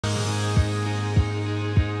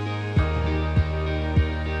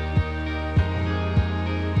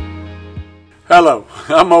Hello,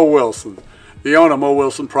 I'm Mo Wilson, the owner of Mo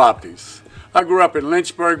Wilson Properties. I grew up in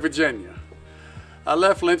Lynchburg, Virginia. I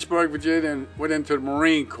left Lynchburg, Virginia and went into the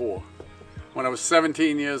Marine Corps when I was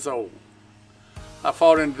 17 years old. I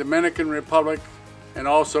fought in the Dominican Republic and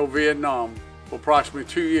also Vietnam for approximately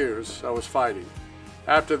 2 years I was fighting.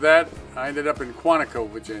 After that, I ended up in Quantico,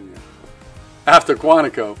 Virginia. After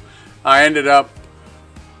Quantico, I ended up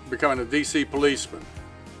becoming a DC policeman.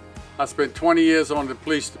 I spent 20 years on the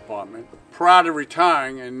police department. Prior to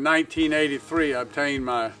retiring in 1983, I obtained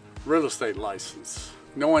my real estate license,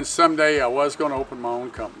 knowing someday I was going to open my own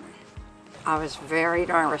company. I was very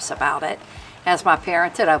nervous about it, as my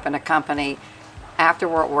parents had opened a company after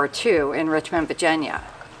World War II in Richmond, Virginia.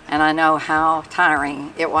 And I know how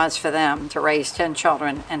tiring it was for them to raise 10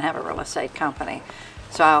 children and have a real estate company.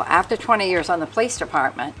 So after 20 years on the police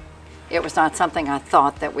department, it was not something I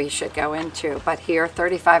thought that we should go into. But here,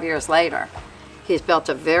 35 years later, he's built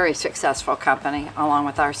a very successful company along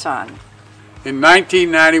with our son. In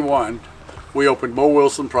 1991, we opened Mo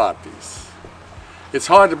Wilson Properties. It's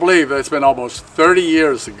hard to believe that it's been almost 30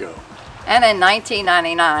 years ago. And in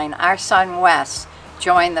 1999, our son Wes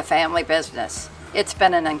joined the family business. It's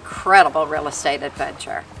been an incredible real estate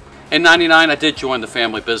adventure. In '99, I did join the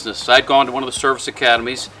family business. I'd gone to one of the service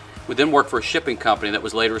academies. We then worked for a shipping company that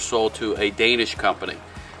was later sold to a Danish company.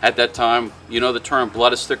 At that time, you know the term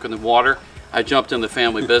blood is thicker than water. I jumped in the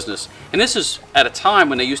family business. And this is at a time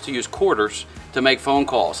when they used to use quarters to make phone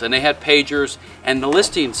calls. And they had pagers, and the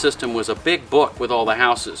listing system was a big book with all the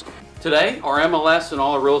houses. Today, our MLS and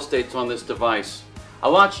all our real estate's on this device. A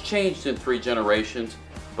lot's changed in 3 generations,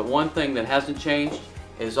 but one thing that hasn't changed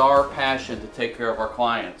is our passion to take care of our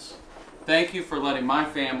clients. Thank you for letting my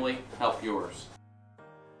family help yours.